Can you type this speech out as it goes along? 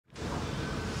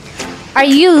Are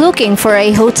you looking for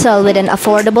a hotel with an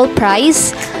affordable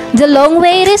price? The long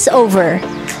wait is over.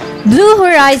 Blue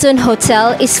Horizon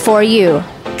Hotel is for you.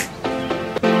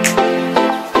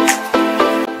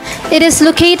 It is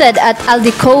located at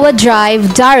Aldecoa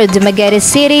Drive, Daru, Dumaguete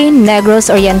City, Negros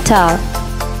Oriental.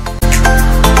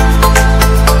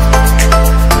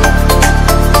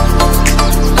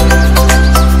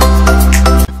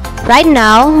 Right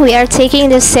now, we are taking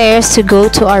the stairs to go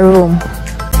to our room.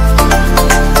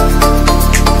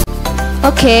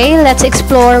 Okay, let's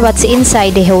explore what's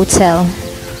inside the hotel.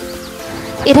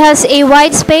 It has a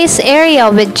wide space area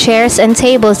with chairs and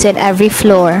tables in every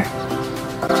floor.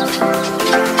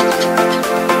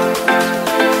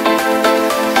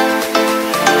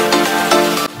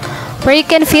 Where you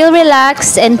can feel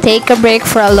relaxed and take a break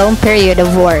for a long period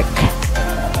of work.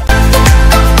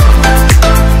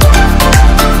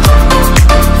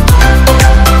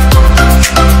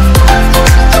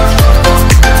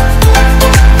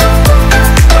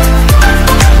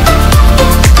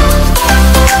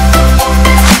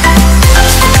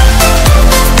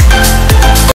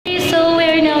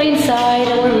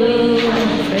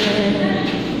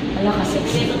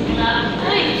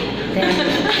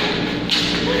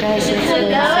 Guys,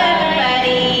 hello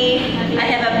everybody. I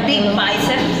have a big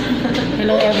biceps.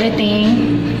 Hello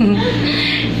everything.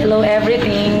 Hello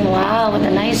everything. Wow, what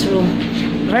a nice room.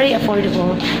 Very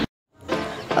affordable.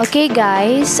 Okay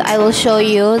guys, I will show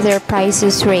you their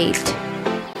prices rate.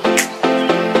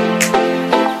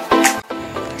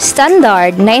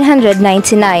 Standard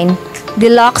 999,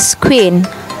 Deluxe Queen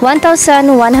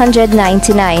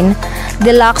 1199,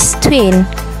 Deluxe Twin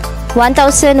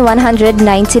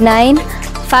 1199,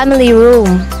 Family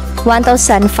Room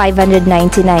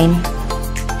 1599.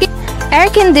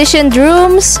 Air-conditioned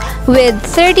rooms with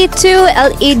 32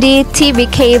 LED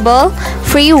TV cable,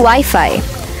 free Wi-Fi.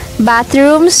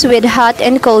 Bathrooms with hot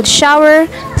and cold shower,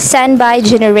 standby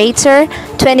generator,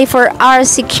 24-hour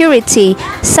security,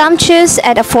 sumptuous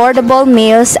and affordable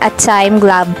meals at Time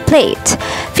Glove Plate.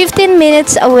 15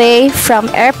 minutes away from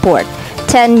airport,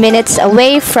 10 minutes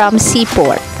away from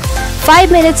seaport,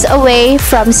 5 minutes away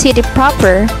from city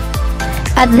proper.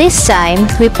 At this time,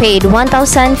 we paid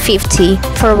 1,050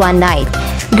 for one night.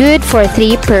 Good for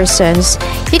 3 persons.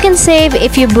 You can save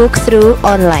if you book through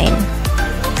online.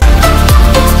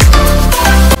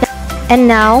 And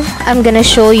now, I'm gonna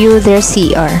show you their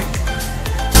CR.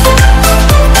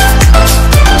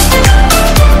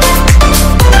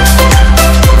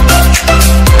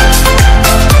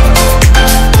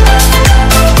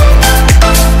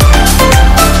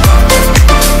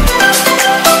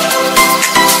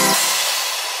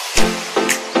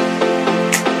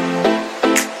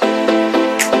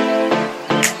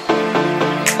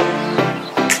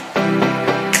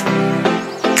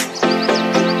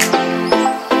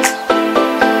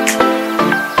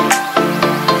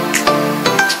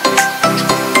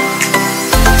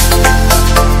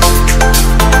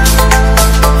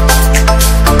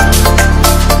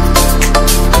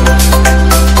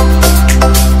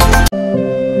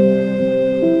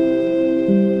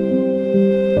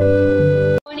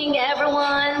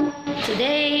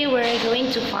 Today we're going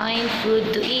to find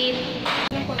food to eat.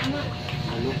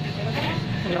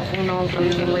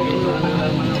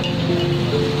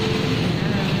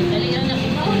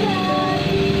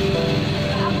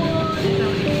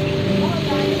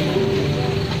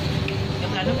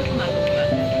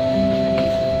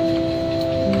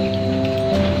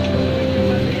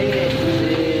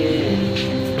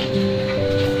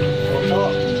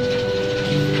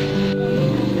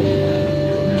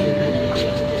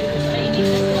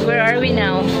 Where are we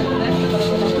now?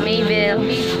 Mayville.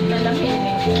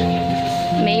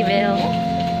 Mayville.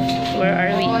 Where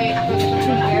are we? We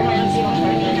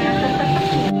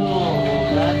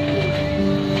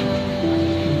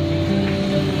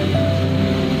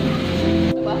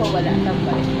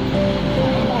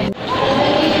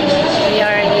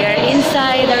are here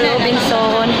inside the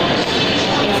Robinson.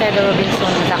 Inside the Robinson.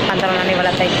 Sakanta na ni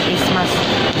wala tayo Christmas.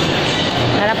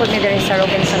 Narapod mi diri sa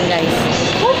Robinson, guys.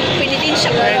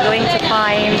 We're going to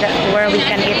find where we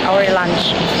can eat our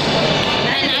lunch.